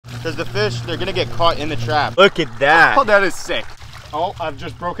because the fish, they're gonna get caught in the trap. Look at that. Oh, that is sick. Oh, I've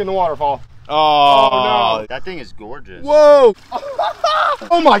just broken the waterfall. Oh, no. That thing is gorgeous. Whoa.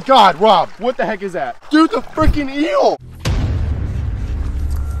 Oh my God, Rob, what the heck is that? Dude, the freaking eel.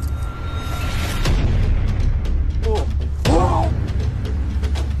 Oh. Whoa.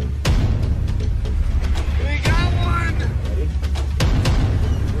 We got one.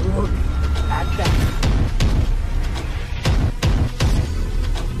 Look at that.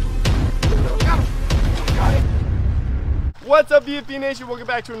 What's up, BFB Nation? Welcome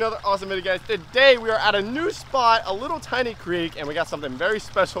back to another awesome video, guys. Today we are at a new spot, a little tiny creek, and we got something very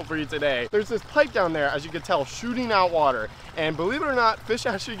special for you today. There's this pipe down there, as you can tell, shooting out water. And believe it or not, fish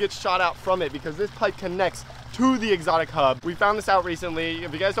actually get shot out from it because this pipe connects to the exotic hub. We found this out recently.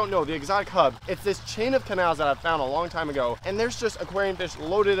 If you guys don't know, the exotic hub, it's this chain of canals that I found a long time ago, and there's just aquarium fish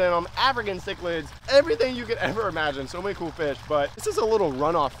loaded in them, African cichlids, everything you could ever imagine. So many cool fish, but this is a little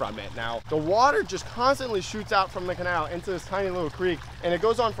runoff from it. Now, the water just constantly shoots out from the canal into this tiny little creek, and it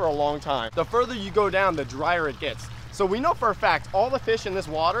goes on for a long time. The further you go down, the drier it gets. So we know for a fact all the fish in this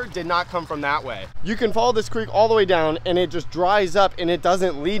water did not come from that way. You can follow this creek all the way down and it just dries up and it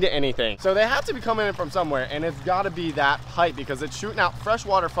doesn't lead to anything. So they have to be coming in from somewhere, and it's got to be that pipe because it's shooting out fresh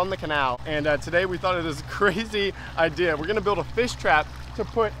water from the canal. And today we thought of this crazy idea. We're gonna build a fish trap to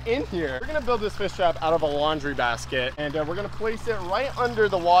put in here. We're gonna build this fish trap out of a laundry basket, and we're gonna place it right under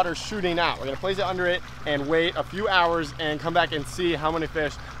the water shooting out. We're gonna place it under it and wait a few hours and come back and see how many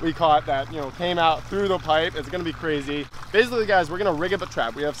fish we caught that, you know, came out through the pipe. It's gonna be crazy. Basically, guys, we're gonna rig up a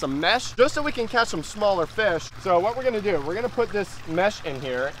trap. We have some mesh just so we can catch some smaller fish. So what we're gonna do, we're gonna put this mesh in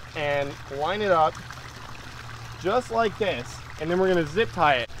here and line it up just like this, and then we're gonna zip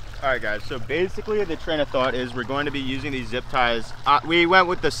tie it. All right, guys, so basically the train of thought is we're going to be using these zip ties. We went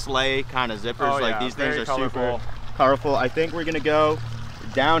with the sleigh kind of zippers. Like these things are super colorful. I think we're gonna go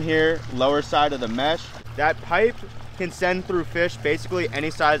down here, lower side of the mesh. That pipe can send through fish basically any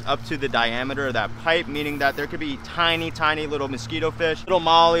size up to the diameter of that pipe, meaning that there could be tiny, tiny little mosquito fish, little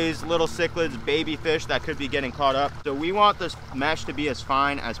mollies, little cichlids, baby fish that could be getting caught up. So we want this mesh to be as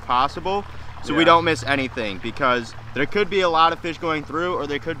fine as possible, so we don't miss anything, because there could be a lot of fish going through, or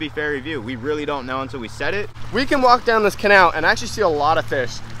there could be fairy view. We really don't know until we set it. We can walk down this canal and actually see a lot of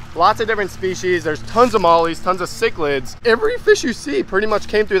fish. Lots of different species. There's tons of mollies, tons of cichlids. Every fish you see pretty much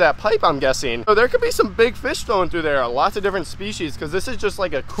came through that pipe, I'm guessing. So there could be some big fish flowing through there. Lots of different species, because this is just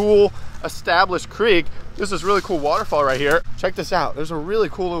like a cool established creek. This is really cool waterfall right here. Check this out. There's a really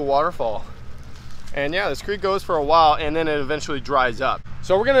cool little waterfall. And yeah, this creek goes for a while and then it eventually dries up.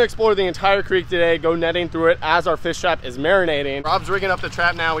 So we're gonna explore the entire creek today, go netting through it as our fish trap is marinating. Rob's rigging up the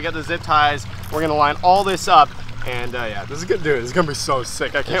trap now. We got the zip ties. We're gonna line all this up. And yeah, this is good, dude. This is gonna be so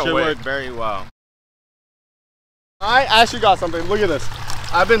sick. I can't wait. It should work very well. I actually got something. Look at this.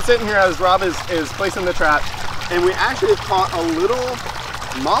 I've been sitting here as Rob is placing the trap, and we actually caught a little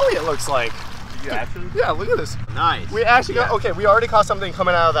molly, it looks like. Did you actually? Yeah, look at this. Nice. We actually got, okay, we already caught something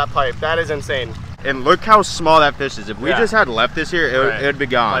coming out of that pipe. That is insane. And look how small that fish is. If we just had left this here, it'd be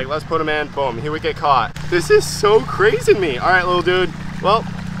gone. Like, let's put him in, boom, here we get caught. This is so crazy to me. All right, little dude. Well,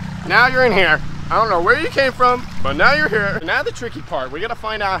 now you're in here. I don't know where you came from, but now you're here. Now the tricky part, we gotta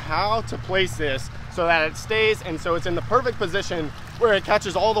find out how to place this so that it stays and so it's in the perfect position where it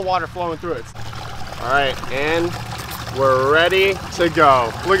catches all the water flowing through it. All right, and we're ready to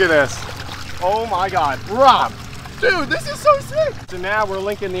go. Look at this. Oh my God, Rob. Dude, this is so sick. So now we're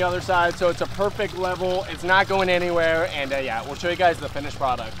linking the other side so it's a perfect level. It's not going anywhere, and yeah, we'll show you guys the finished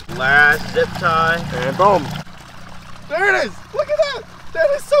product. Last zip tie. And boom. There it is, look at that. That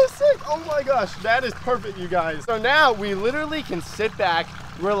is so sick. Oh my gosh, that is perfect, you guys. So now we literally can sit back,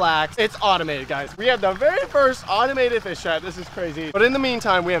 relax. It's automated, guys. We have the very first automated fish trap. This is crazy. But in the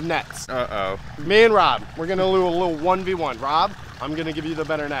meantime, we have nets. Uh-oh. Me and Rob, we're gonna do a little 1v1. Rob, I'm gonna give you the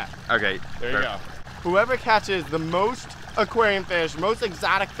better net. Okay. There you go. Whoever catches the most aquarium fish, most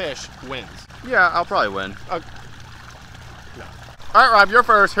exotic fish, wins. Yeah, I'll probably win. All right, Rob, you're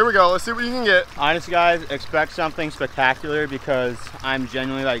first. Here we go. Let's see what you can get. Honestly, guys, expect something spectacular because I'm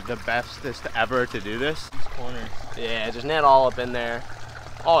genuinely like the bestest ever to do this. These corners. Yeah, just net all up in there.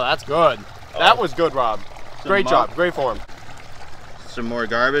 Oh, that's good. That was good, Rob. Great job. Great form. Some more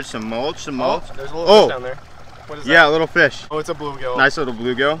garbage, some mulch, some mulch. Oh, there's a little fish down there. What is that? Yeah, a little fish. Oh, it's a bluegill. Nice little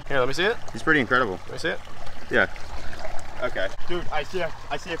bluegill. Here, let me see it. He's pretty incredible. Let me see it. Yeah. Okay. Dude, I see a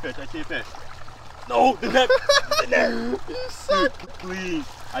fish. I see a fish. No, the net. The net. You suck. Dude, please.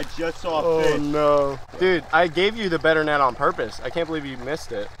 I just saw a fish. Oh no. Dude, I gave you the better net on purpose. I can't believe you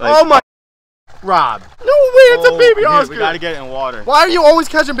missed it. Like, oh my. Rob. No way, it's a baby Oscar. We gotta get it in water. Why are you always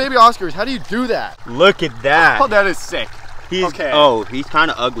catching baby Oscars? How do you do that? Look at that. Oh, that is sick. He's okay. Oh, he's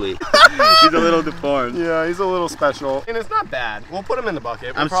kind of ugly. He's a little deformed. Yeah, he's a little special. And it's not bad. We'll put him in the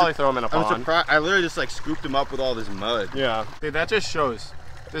bucket. We'll probably throw him in a pond. I'm surprised. I literally just like scooped him up with all this mud. Yeah. Dude, that just shows.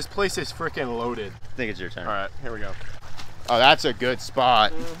 This place is freaking loaded. I think it's your turn. All right, here we go. Oh, that's a good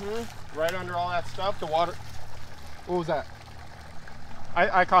spot. Right under all that stuff, the water. What was that?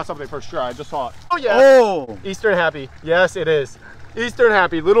 I caught something for sure. I just saw it. Oh, yeah. Oh! Eastern Happy. Yes, it is. Eastern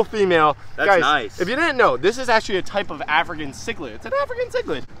Happy, little female. That's Guys, nice. If you didn't know, this is actually a type of African cichlid. It's an African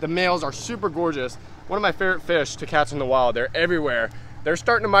cichlid. The males are super gorgeous. One of my favorite fish to catch in the wild. They're everywhere. They're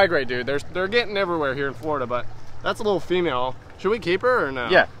starting to migrate, dude. They're getting everywhere here in Florida, but that's a little female. Should we keep her or no?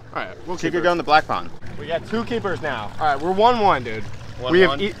 Yeah. All right, we'll She keep could her. go in the black pond. We got 2 keepers now. All right, we're 1-1, dude. One.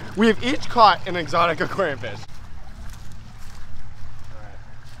 We have each caught an exotic aquarium fish. All right,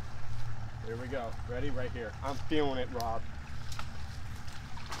 here we go. Ready? Right here. I'm feeling it, Rob.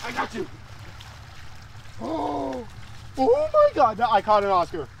 I got you. Oh my God! I caught an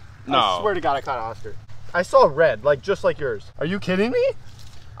Oscar. No. I swear to God, I caught an Oscar. I saw red, like just like yours. Are you kidding me?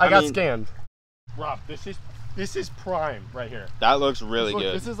 I got scammed. Rob, this is prime right here. That looks really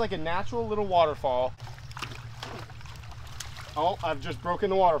good. This is like a natural little waterfall. Oh, I've just broken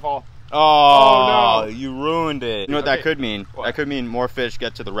the waterfall. Oh, no. You ruined it. You know what that could mean? What? That could mean more fish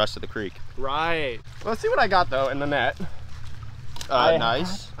get to the rest of the creek. Right. Let's see what I got though in the net.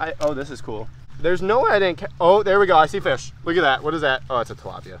 Nice. Oh, this is cool. There's no way I didn't. Oh, there we go. I see fish. Look at that. What is that? Oh, it's a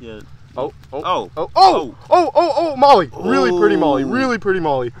tilapia. Yeah. Oh, Molly. Really pretty Molly. Really pretty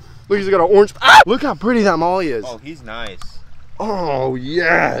Molly. Look, he's got an orange. Ah! Look how pretty that Molly is. Oh, he's nice. Oh,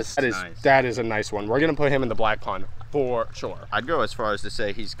 yes. Nice. That is a nice one. We're going to put him in the black pond for sure. I'd go as far as to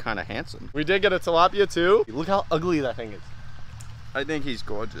say he's kind of handsome. We did get a tilapia too. Look how ugly that thing is. I think he's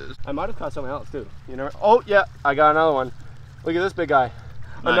gorgeous. I might have caught something else too. You know? Oh, yeah. I got another one. Look at this big guy.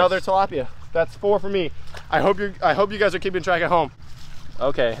 Nice. Another tilapia. That's 4 for me. I hope you guys are keeping track at home.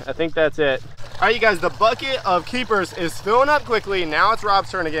 Okay, I think that's it. All right, you guys, the bucket of keepers is filling up quickly. Now it's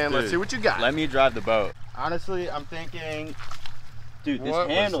Rob's turn again. Let's see what you got. Let me drive the boat. Honestly, I'm thinking, dude, this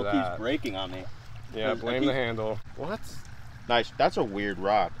handle keeps breaking on me. Yeah, blame the handle. What? Nice. That's a weird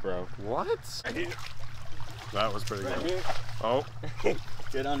rock, bro. What? That was pretty good. Oh.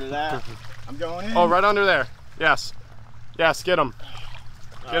 Get under that. I'm going in. Oh, right under there. Yes. Yes, get him.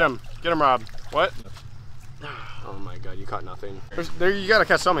 Get him. Get him, Rob. What? Oh my God, you caught nothing. There, you gotta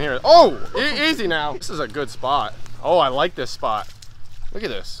catch something here. Oh, easy now. This is a good spot. Oh, I like this spot. Look at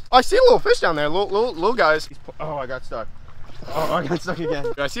this. Oh, I see a little fish down there, little guys. Oh, I got stuck. Oh, I got stuck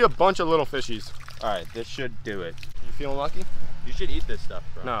again. I see a bunch of little fishies. All right, this should do it. You feeling lucky? You should eat this stuff,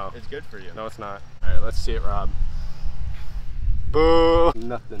 bro. No. It's good for you. No, it's not. All right, let's see it, Rob. Boo.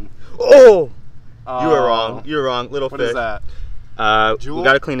 Nothing. Oh! You were wrong. You were wrong. Little fish. What is that? We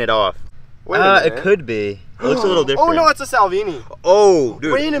gotta clean it off. Wait a minute. It could be. It looks a little different. Oh no, it's a Salvini. Oh,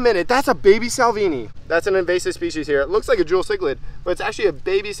 dude. Wait a minute, that's a baby Salvini. That's an invasive species here. It looks like a jewel cichlid, but it's actually a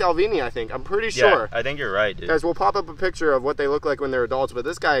baby Salvini, I think. I'm pretty sure. Yeah, I think you're right, dude. Guys, we'll pop up a picture of what they look like when they're adults, but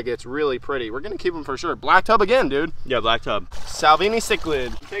this guy gets really pretty. We're gonna keep him for sure. Black tub again, dude. Yeah, black tub. Salvini cichlid.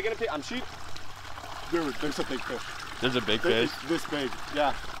 I'm taking a pic. I'm sheep. Dude, there's a big fish. There's a big fish. This big,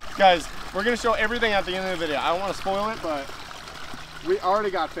 yeah. Guys, we're gonna show everything at the end of the video. I don't want to spoil it, but we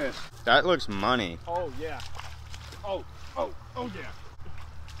already got fish. That looks money. Oh yeah. Oh yeah.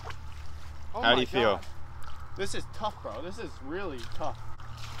 Oh, how do you feel? This is tough, bro. This is really tough.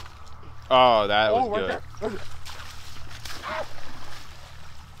 Oh, that was right good. There.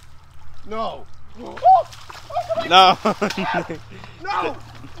 No. No. No.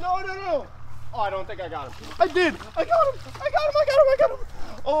 No. Oh, I don't think I got him. I did. I got him.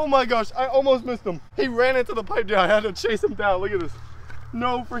 Oh my gosh, I almost missed him. He ran into the pipe down. I had to chase him down. Look at this.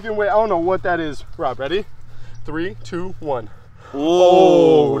 No freaking way. I don't know what that is. Rob, ready? 3, 2, 1.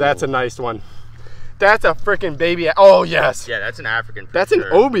 Oh, that's a nice one. That's a freaking baby. Oh, yes. Yeah, that's an African. That's an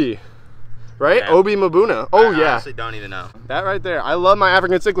Obi, right? Yeah. Obi Mabuna. Oh, I yeah. honestly don't even know. That right there. I love my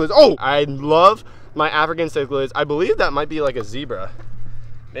African cichlids. Oh, I love my African cichlids. I believe that might be like a zebra.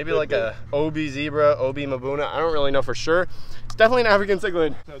 Maybe like a Obi zebra, Obi Mabuna. I don't really know for sure. It's definitely an African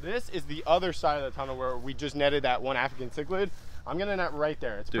cichlid. So this is the other side of the tunnel where we just netted that one African cichlid. I'm gonna net right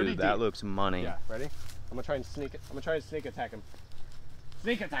there. It's pretty deep. Dude, that looks money. Yeah, ready? I'm gonna try and sneak it. I'm gonna try and sneak attack him.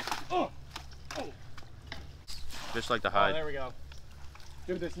 Sneak attack. Oh. Just like the hide. Oh, there we go.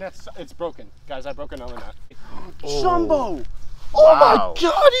 Dude, this net's, it's broken. Guys, I broke another net. Oh. Jumbo! Oh my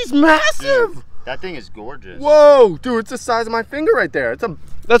God, he's massive! Dude, that thing is gorgeous. Whoa, dude, it's the size of my finger right there.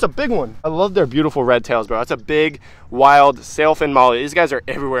 That's a big one. I love their beautiful red tails, bro. That's a big, wild sailfin molly. These guys are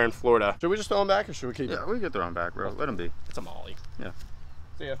everywhere in Florida. Should we just throw them back or should we keep it? Yeah, we can throw them back, bro. Let them be. It's a molly. Yeah.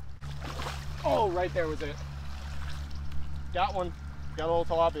 See ya. Oh, right there was it. Got one. Got a little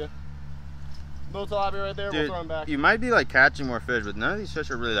tilapia. Little tilapia right there. Dude, we'll throw him back. You might be like catching more fish, but none of these fish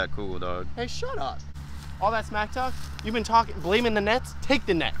are really that cool, dog. Hey, shut up. All that smack talk? You've been talking, blaming the nets? Take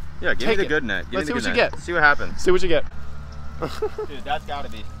the net. Yeah, give me the good net. Let's see what you get. See what happens. See what you get. Dude, there's gotta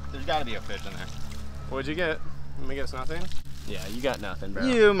be a fish in there. What'd you get? Let me guess, nothing? Yeah, you got nothing, bro.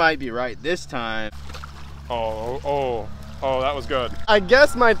 You might be right this time. Oh, that was good. I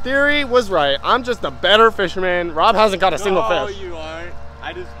guess my theory was right. I'm just a better fisherman. Rob hasn't got a single fish. No, you aren't.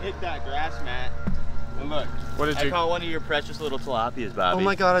 I just hit that grass mat. And look, I caught one of your precious little tilapias, Bobby. Oh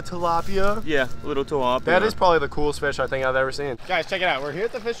my God, a tilapia? Yeah, little tilapia. That is probably the coolest fish I think I've ever seen. Guys, check it out. We're here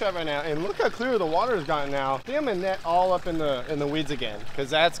at the fish shop right now, and look how clear the water has gotten now. See them and net all up in the weeds again, because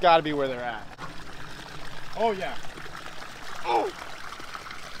that's got to be where they're at. Oh yeah. Oh.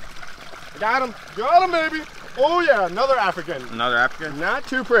 Got him, baby. Oh yeah, another African. Another African? Not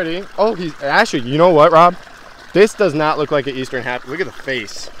too pretty. Oh, he's actually, you know what, Rob? This does not look like an Eastern hat. Look at the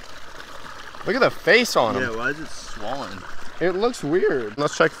face. Look at the face on him. Yeah, why is it swollen? It looks weird.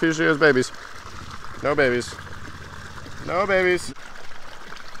 Let's check if he has babies. No babies. No babies.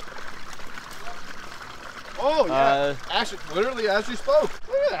 Oh yeah, actually, literally as you spoke.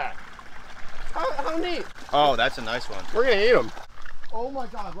 Look at that. How neat. Oh, that's a nice one. We're gonna eat him. Oh my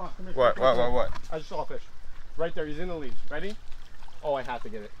God, Rob, come here. What? I just saw a fish. Right there, he's in the lead. Ready? Oh, I have to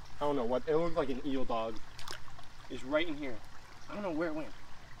get it. I don't know what, it looked like an eel dog. It's right in here. I don't know where it went.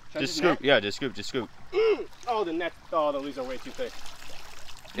 Just scoop, yeah, just scoop. Oh, the net, the leaves are way too thick.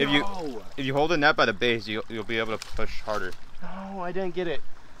 If you hold the net by the base, you'll be able to push harder. No, I didn't get it.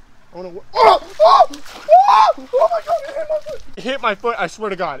 I don't know oh my God, it hit my foot. It hit my foot, I swear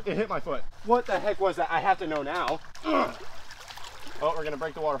to God, it hit my foot. What the heck was that? I have to know now. Oh, we're gonna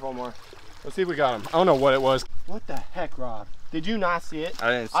break the waterfall more. Let's see if we got him. I don't know what it was. What the heck, Rob? Did you not see it?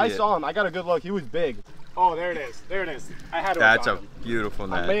 I didn't see it. I saw him, I got a good look, he was big. Oh, there it is. There it is. I had to. That's a beautiful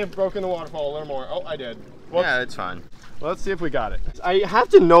net. I may have broken the waterfall a little more. Oh, I did. Whoops. Yeah, it's fine. Let's see if we got it. I have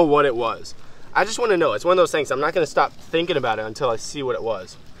to know what it was. I just want to know. It's one of those things. I'm not going to stop thinking about it until I see what it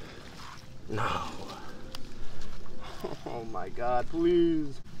was. No. Oh my God,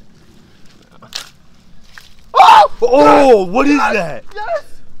 please. Oh! Oh, what is that?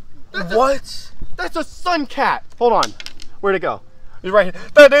 Yes! What? That's a sun cat. Hold on. Where'd it go? He's right here.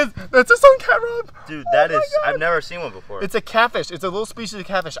 That's a sun cat, Rob. Dude, that is, I've never seen one before. It's a catfish. It's a little species of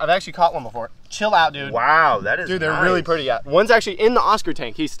catfish. I've actually caught one before. Chill out, dude. Wow, that is Dude, they're nice. really pretty. Yeah. One's actually in the Oscar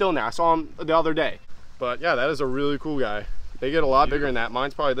tank. He's still in there. I saw him the other day. But yeah, that is a really cool guy. They get a lot bigger than that.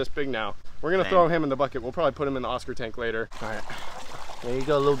 Mine's probably this big now. We're going to throw him in the bucket. We'll probably put him in the Oscar tank later. All right. There you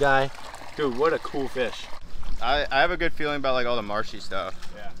go, little guy. Dude, what a cool fish. I have a good feeling about like all the marshy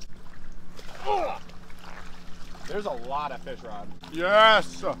stuff. Yeah. Oh! There's a lot of fish, Rob.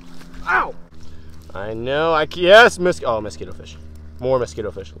 Yes! Ow! I know, yes, mosquito fish. More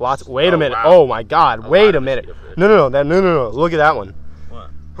mosquito fish. Lots, wait a minute. Wow. Oh my God, wait a minute. No, look at that one. What?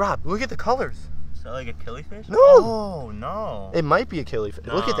 Rob, look at the colors. Is that like a killifish? No! Oh, no. It might be a killifish.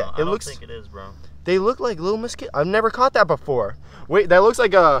 No, look at that. I don't think it is, bro. They look like little mosquito. I've never caught that before. Wait, that looks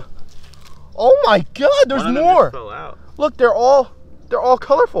like a, oh my God, there's One of them more. just fell out. Look, they're all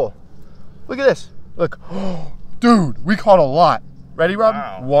colorful. Look at this. Look. Dude, we caught a lot. Ready, Rob?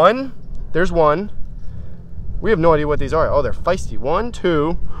 Wow. One. There's one. We have no idea what these are. Oh, they're feisty. 1,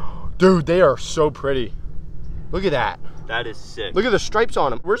 2. Dude, they are so pretty. Look at that. That is sick. Look at the stripes on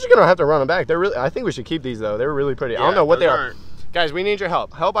them. We're just gonna have to run them back. They're really. I think we should keep these though. They're really pretty. Yeah, I don't know what they are. Aren't. Guys, we need your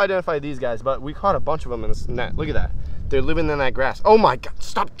help. Help identify these guys. But we caught a bunch of them in this net. Look at that. They're living in that grass. Oh my God!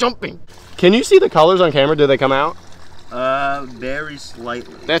 Stop jumping. Can you see the colors on camera? Did they come out? Very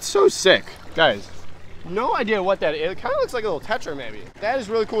slightly. That's so sick, guys. No idea what that is. It kind of looks like a little tetra maybe. That is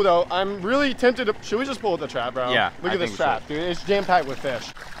really cool though. I'm really tempted to, should we just pull the trap, bro? Yeah. Look at this trap, dude. It's jam-packed with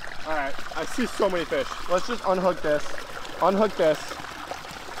fish. All right, I see so many fish. Let's just unhook this. Unhook this.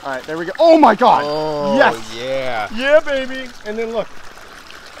 All right, there we go. Oh my God. Oh, yes. yeah. Yeah, baby. And then look.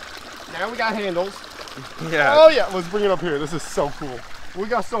 Now we got handles. Yeah. Oh yeah, let's bring it up here. This is so cool. We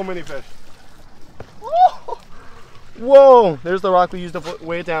got so many fish. Oh. Whoa, there's the rock we used to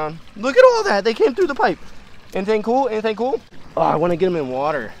weigh it down. Look at all that. They came through the pipe. Anything cool? Anything cool? Oh, I want to get them in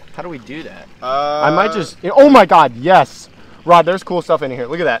water. How do we do that? I might just, oh my God, yes. Rod, there's cool stuff in here.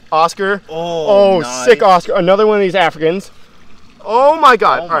 Look at that. Oscar. Oh, nice. Sick Oscar. Another one of these Africans. Oh my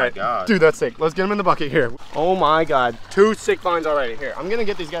God. Oh all my right. God. Dude, that's sick. Let's get them in the bucket here. Oh my God. 2 sick finds already. Here, I'm going to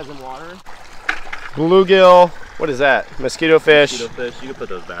get these guys in water. Bluegill. What is that? Mosquito fish. Mosquito fish. You can put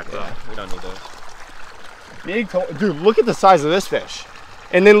those back though. We don't need those. Dude, look at the size of this fish.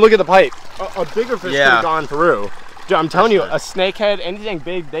 And then look at the pipe. A bigger fish could have gone through. Dude, I'm telling you, a snakehead, anything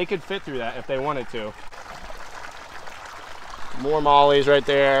big, they could fit through that if they wanted to. More mollies right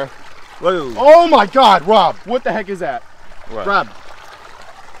there. Whoa. Oh my God, Rob, what the heck is that? What? Rob.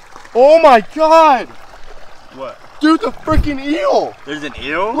 Oh my God. What? Dude, the freaking eel. There's an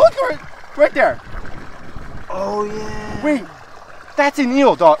eel? Look right there. Oh yeah. Wait, that's an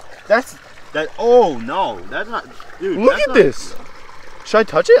eel, dog. Oh no, that's not. Dude, look at this. Should I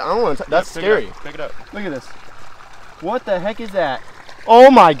touch it? I don't want to. That's scary. Pick it up. Look at this. What the heck is that? Oh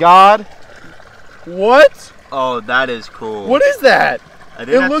my God. What? Oh, that is cool. What is that?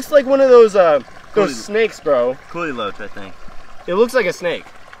 It looks like one of those snakes, bro. Coolie loach, I think. It looks like a snake.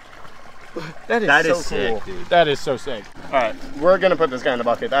 That is so sick, cool. dude. That is so sick. All right, we're gonna put this guy in the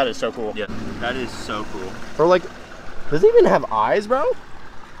bucket. That is so cool. Yeah, that is so cool. Or like, does it even have eyes, bro?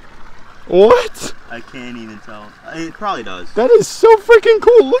 What? I can't even tell. It probably does. That is so freaking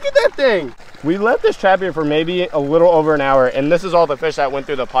cool. Look at that thing. We left this trap here for maybe a little over an hour, and this is all the fish that went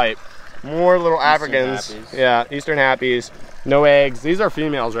through the pipe. More little Africans. Happies. Yeah, Eastern Happies. No eggs. These are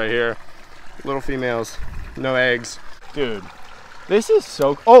females right here. Little females. No eggs. Dude, this is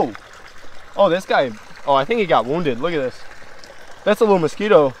so... Oh, this guy... Oh, I think he got wounded. Look at this. That's a little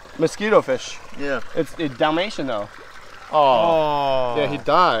mosquito fish. Yeah. It's Dalmatian, though. Oh. Yeah, he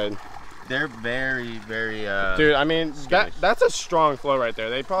died. They're very, very... Dude, I mean, that's a strong flow right there.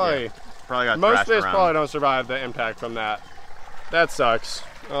 They probably... Yeah. Probably got most thrashed fish around. probably don't survive the impact from that. That sucks.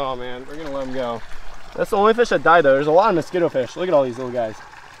 Oh man, we're gonna let them go. That's the only fish that died though. There's a lot of mosquito fish. Look at all these little guys.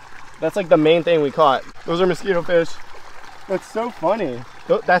 That's like the main thing we caught. Those are mosquito fish. That's so funny.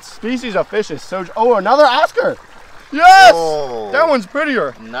 That species of fish is so... Oh, another Oscar! Yes! Oh, that one's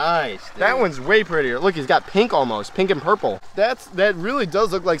prettier. Nice, dude. That one's way prettier. Look, he's got pink almost. Pink and purple. That really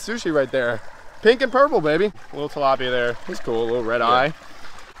does look like sushi right there. Pink and purple, baby. A little tilapia there. He's cool. A little red eye.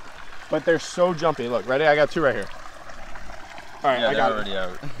 But they're so jumpy. Look, ready? I got two right here. All right, I got already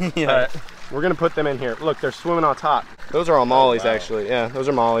out. Yeah. All right, we're gonna put them in here. Look, they're swimming on top. Those are all mollies, actually. Yeah, those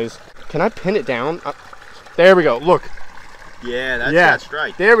are mollies. Can I pin it down? There we go. Look. Yeah, that's that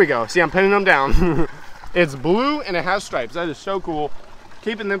stripe. There we go. See, I'm pinning them down. It's blue and it has stripes. That is so cool.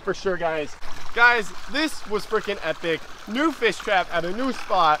 Keeping them for sure, guys. Guys, this was freaking epic. New fish trap at a new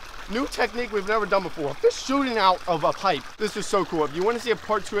spot. New technique we've never done before. Fish shooting out of a pipe. This is so cool. If you want to see a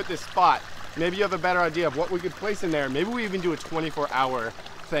part 2 at this spot, maybe you have a better idea of what we could place in there. Maybe we even do a 24-hour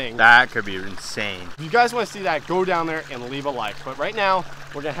thing. That could be insane. If you guys want to see that, go down there and leave a like. But right now,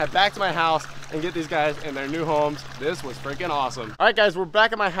 we're going to head back to my house and get these guys in their new homes. This was freaking awesome. All right, guys, we're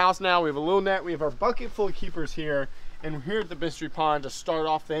back at my house now. We have a little net. We have our bucket full of keepers here. And we're here at the mystery pond to start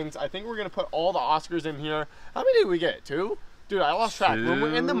off things. I think we're going to put all the Oscars in here. How many did we get? 2? Dude, I lost track. When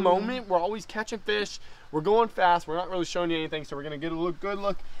we're in the moment, we're always catching fish. We're going fast. We're not really showing you anything, so we're going to get a good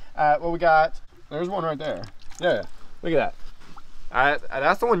look at what we got. There's one right there. Yeah, look at that.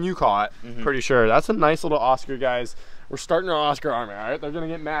 That's the one you caught, pretty sure. That's a nice little Oscar, guys. We're starting our Oscar army, all right? They're going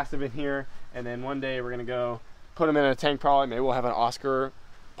to get massive in here, and then one day we're going to go put them in a tank probably. Maybe we'll have an Oscar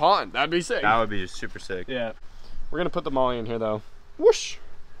pond. That'd be sick. That would be super sick. Yeah. We're going to put the molly in here, though. Whoosh.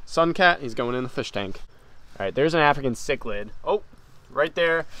 Suncat, he's going in the fish tank. All right, there's an African cichlid. Oh, right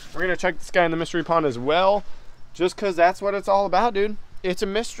there. We're going to check this guy in the mystery pond as well, just because that's what it's all about, dude. It's a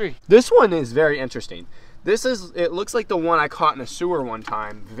mystery. This one is very interesting. It looks like the one I caught in a sewer one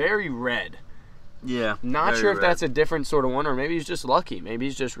time. Very red. Yeah. Not sure if that's a different sort of one, or maybe he's just lucky. Maybe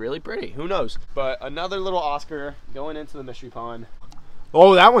he's just really pretty. Who knows? But another little Oscar going into the mystery pond.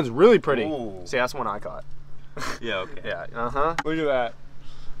 Oh, that one's really pretty. Ooh. See, that's one I caught. Yeah, okay. Yeah, Look at that.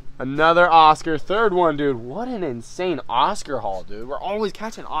 Another Oscar. Third one, dude. What an insane Oscar haul, dude. We're always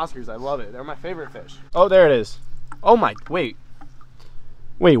catching Oscars. I love it. They're my favorite fish. Oh, there it is. Oh my, wait.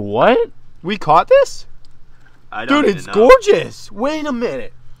 Wait, what? We caught this? I don't Dude, it's gorgeous. Wait a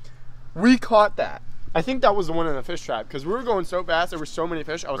minute. We caught that. I think that was the one in the fish trap because we were going so fast. There were so many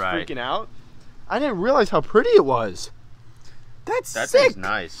fish. I was freaking out. I didn't realize how pretty it was. That's sick.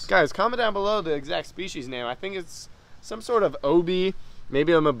 Nice. Guys, comment down below the exact species name. I think it's some sort of obi,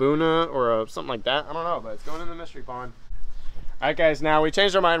 maybe a mabuna or something like that. I don't know, but it's going in the mystery pond. All right, guys, now we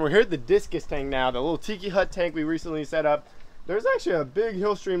changed our mind. We're here at the discus tank now, the little tiki hut tank we recently set up. There's actually a big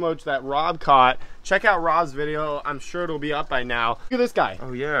hill stream loach that Rob caught. Check out Rob's video. I'm sure it'll be up by now. Look at this guy.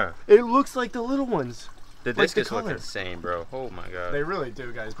 Oh, yeah. It looks like the little ones. The discus look insane, bro. Oh, my God. They really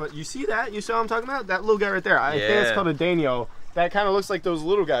do, guys. But you see that? You see what I'm talking about? That little guy right there. I think it's called a Danio. That kind of looks like those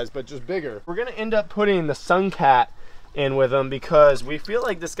little guys, but just bigger. We're going to end up putting the suncat in with him because we feel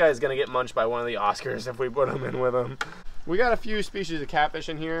like this guy is going to get munched by one of the Oscars if we put him in with him. We got a few species of catfish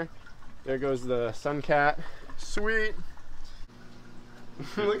in here. There goes the suncat. Sweet.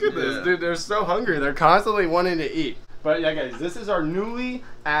 Look at this, dude. They're so hungry. They're constantly wanting to eat. But yeah, guys, this is our newly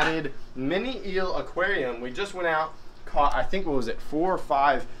added mini eel aquarium. We just went out, caught, I think, what was it, 4 or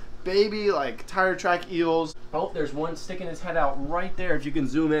 5 baby like tire track eels. Oh, there's one sticking his head out right there if you can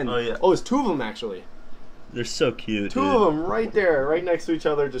zoom in. Oh yeah. Oh, it's 2 of them actually. They're so cute. Two of them right there, right next to each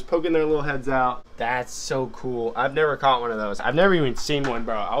other, just poking their little heads out. That's so cool. I've never caught one of those. I've never even seen one,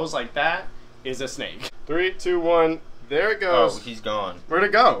 bro. I was like, that is a snake. 3, 2, 1. There it goes. Oh, he's gone. Where'd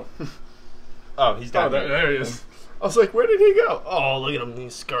it go? Oh, he's down there. There he is. I was like, where did he go? Oh, look at him.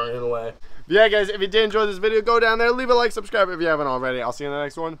 He's scurrying away. But yeah, guys, if you did enjoy this video, go down there, leave a like, subscribe if you haven't already. I'll see you in the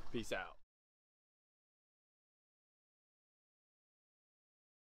next one. Peace out.